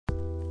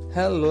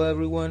Hello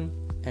everyone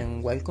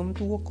and welcome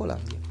to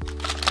Wokkolandia.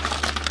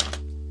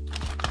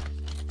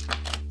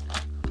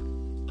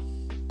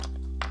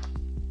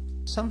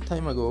 Some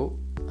time ago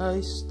I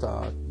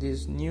started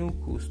this new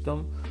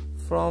custom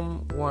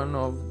from one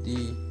of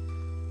the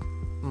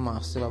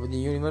Master of the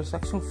Universe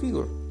action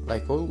figure,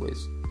 like always,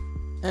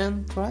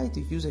 and try to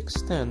use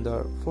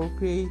extender for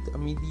create a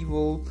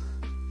medieval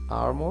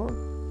armor,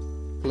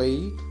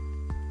 plate,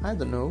 I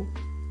don't know,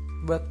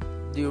 but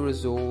the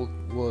result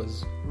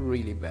was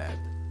really bad.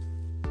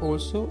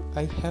 Also,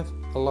 I have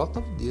a lot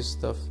of this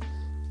stuff,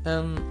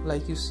 and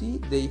like you see,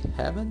 they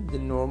haven't the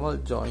normal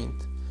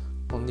joint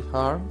on the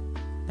arm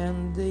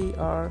and they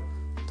are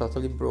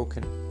totally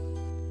broken.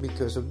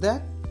 Because of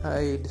that,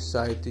 I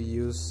decided to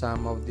use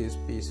some of these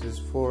pieces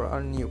for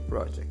our new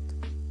project.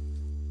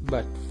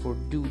 But for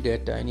do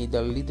that I need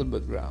a little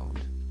background.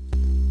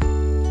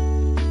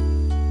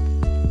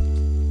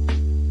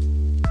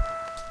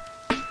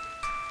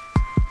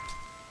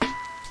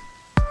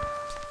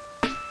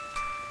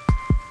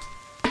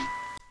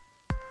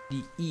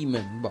 The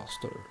E-Man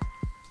Buster.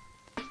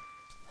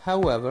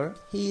 However,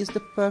 he is the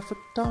perfect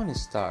Tony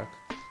Stark,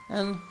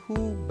 and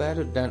who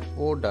better than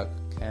HORDAK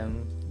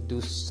can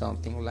do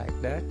something like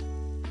that?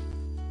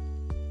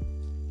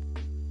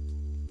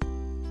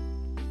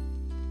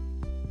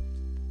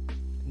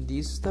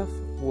 This stuff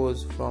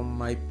was from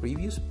my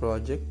previous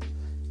project,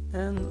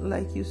 and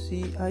like you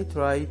see, I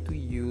tried to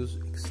use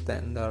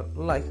extender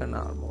like an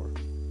armor,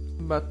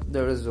 but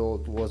the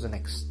result was an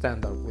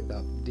extender with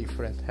a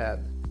different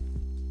head.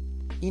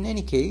 In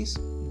any case,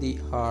 the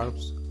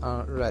arms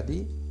are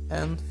ready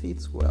and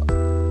fits well.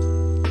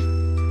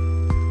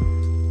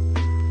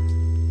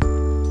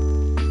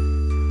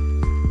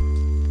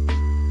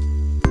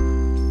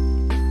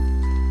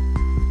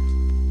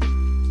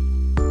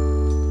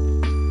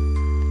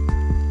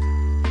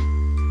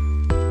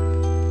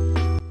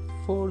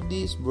 For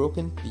these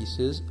broken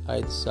pieces, I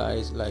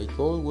decided like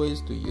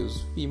always to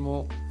use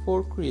Fimo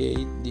for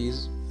create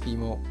this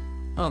Fimo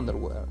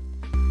underwear.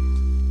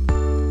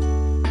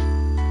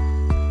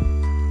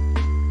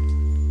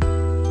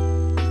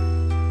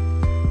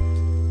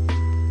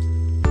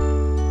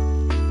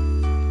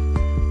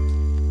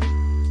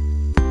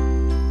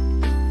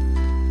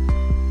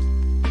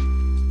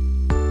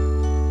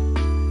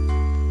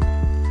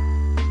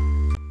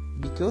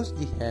 Because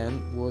the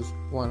hand was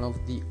one of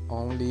the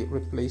only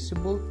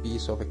replaceable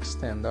piece of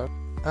extender,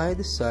 I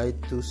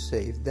decided to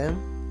save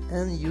them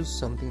and use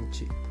something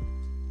cheap.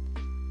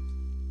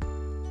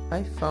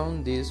 I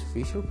found this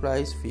Fisher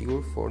Price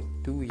figure for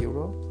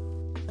 €2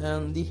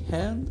 and the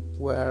hand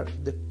were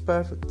the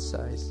perfect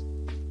size.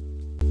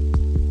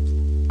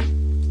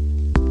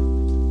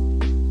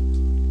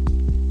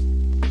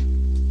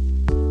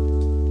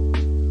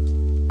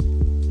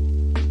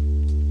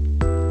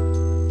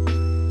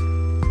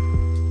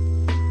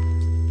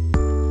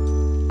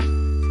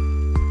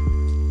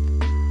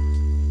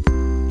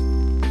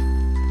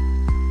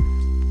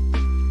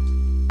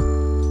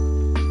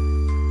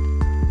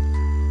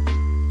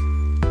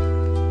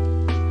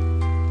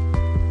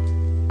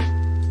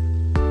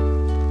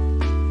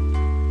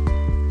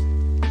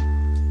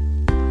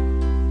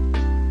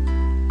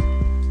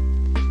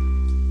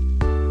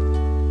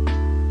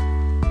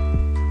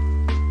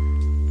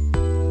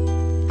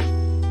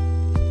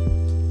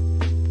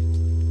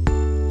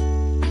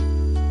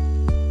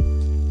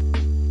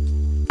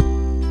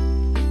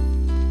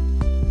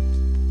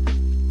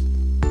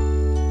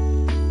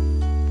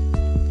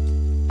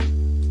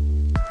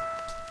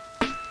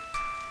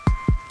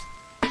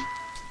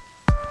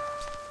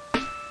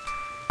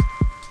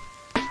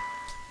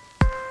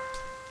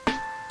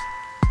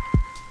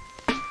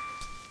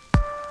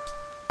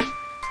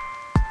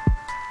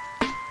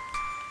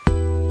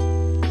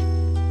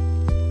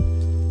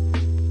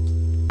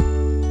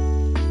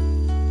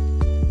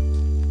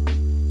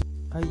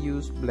 I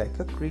used black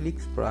acrylic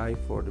spray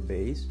for the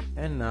base,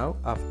 and now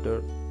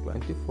after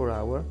 24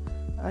 hours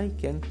I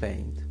can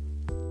paint.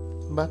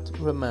 But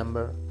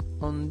remember,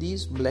 on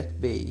this black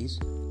base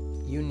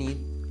you need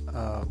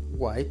a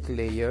white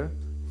layer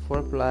for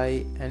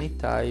apply any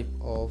type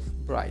of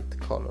bright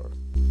color.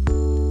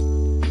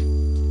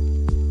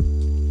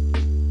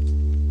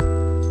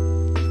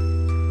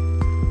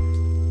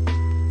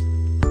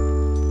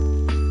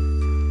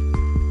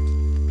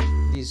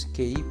 This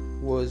cape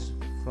was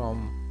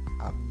from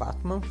a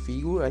Batman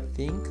figure, I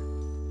think,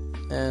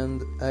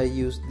 and I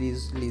used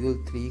this little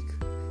trick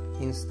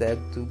instead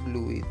to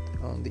glue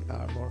it on the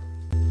armor.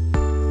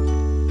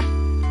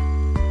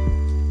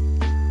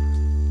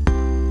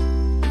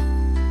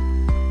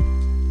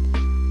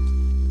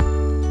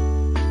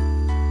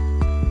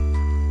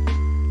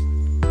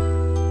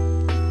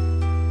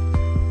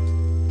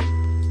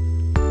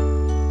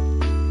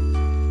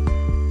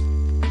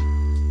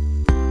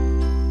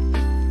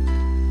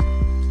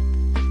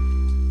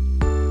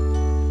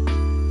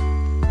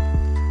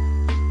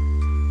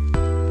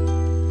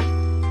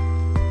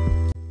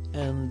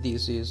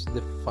 This is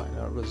the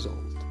final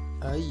result.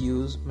 I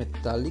use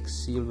metallic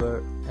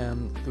silver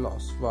and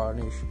gloss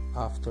varnish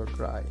after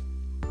dry.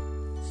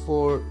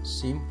 for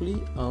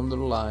simply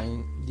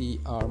underline the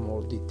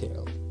armor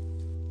detail.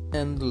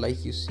 And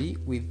like you see,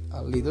 with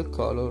a little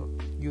color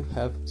you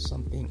have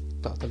something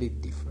totally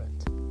different.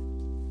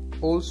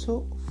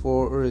 Also,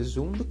 for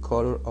resume the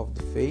color of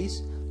the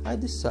face, I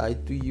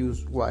decide to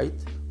use white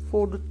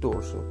for the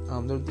torso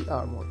under the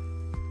armor.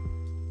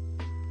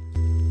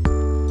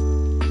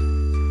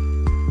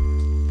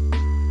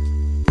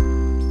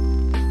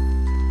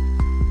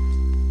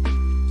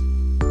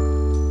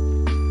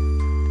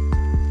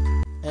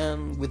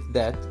 And with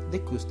that, the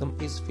custom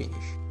is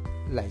finished.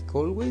 Like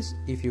always,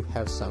 if you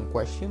have some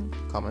question,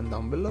 comment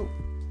down below.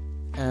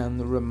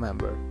 And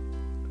remember,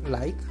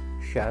 like,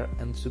 share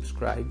and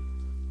subscribe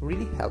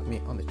really help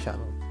me on the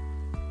channel.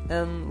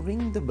 And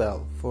ring the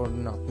bell for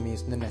not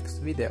miss the next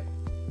video.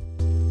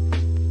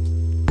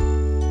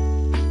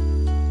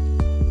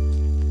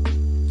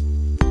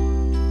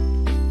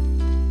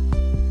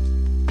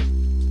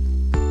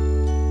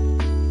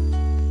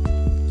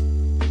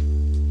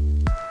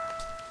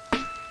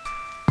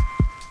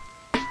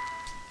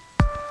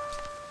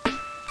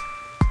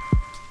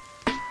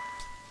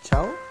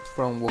 Ciao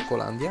from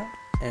Wokkolandia,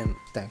 and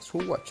thanks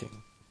for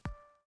watching.